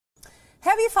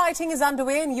Heavy fighting is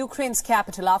underway in Ukraine's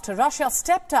capital after Russia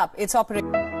stepped up its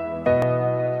operation.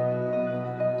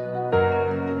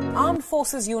 Armed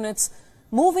forces units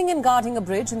moving and guarding a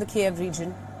bridge in the Kiev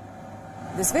region.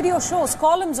 This video shows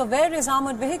columns of various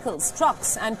armored vehicles,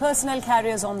 trucks and personnel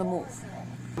carriers on the move.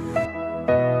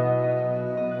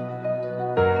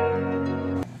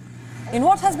 In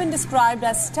what has been described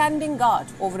as standing guard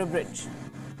over a bridge.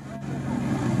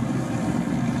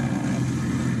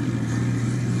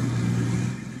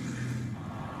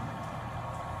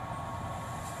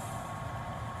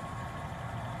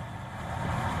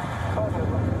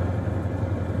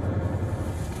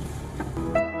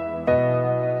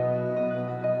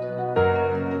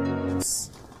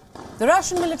 The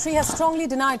Russian military has strongly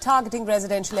denied targeting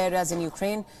residential areas in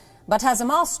Ukraine, but has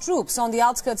amassed troops on the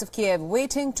outskirts of Kiev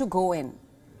waiting to go in.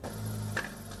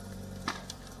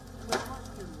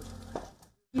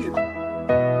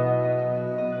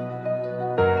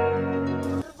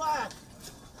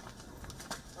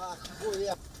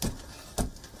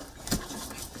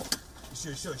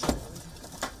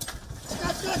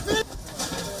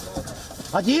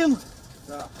 Один?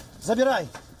 Да. Забирай.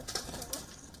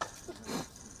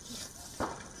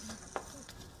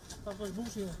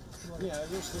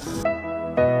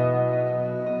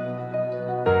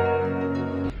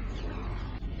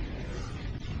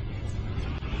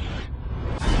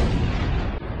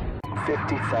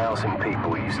 $50,000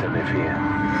 people used to live here.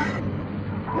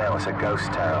 Now it's a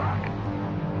ghost town.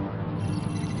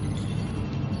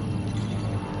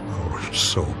 Our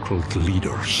so-called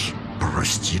leaders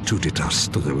prostituted us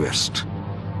to the West,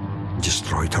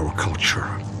 destroyed our culture,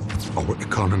 our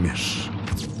economies,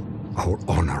 our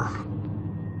honor.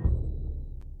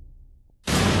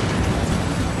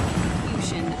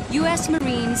 U.S.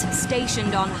 Marines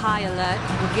stationed on high alert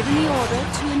were given the order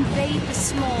to invade the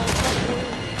small coutrie.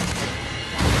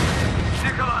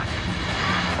 Nikolai!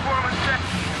 Foreman check.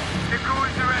 The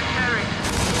crews are at Terry.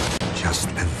 Just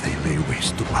as they lay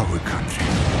waste to our country,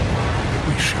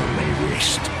 we shall lay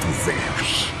waste to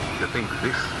theirs. You think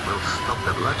this will stop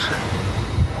the bloodshed?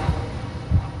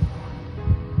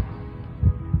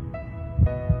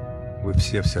 Вы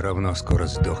все равно скоро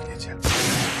сдохнете.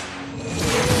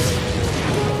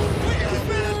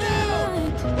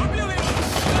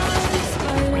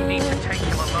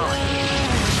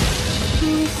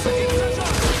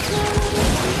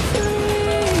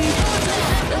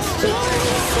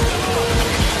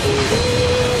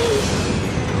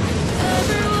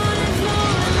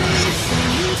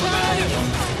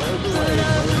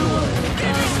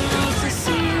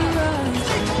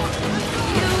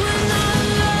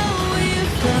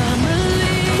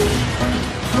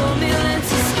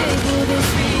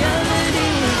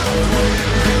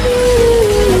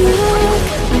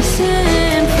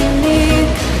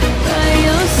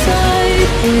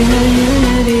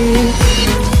 Unity.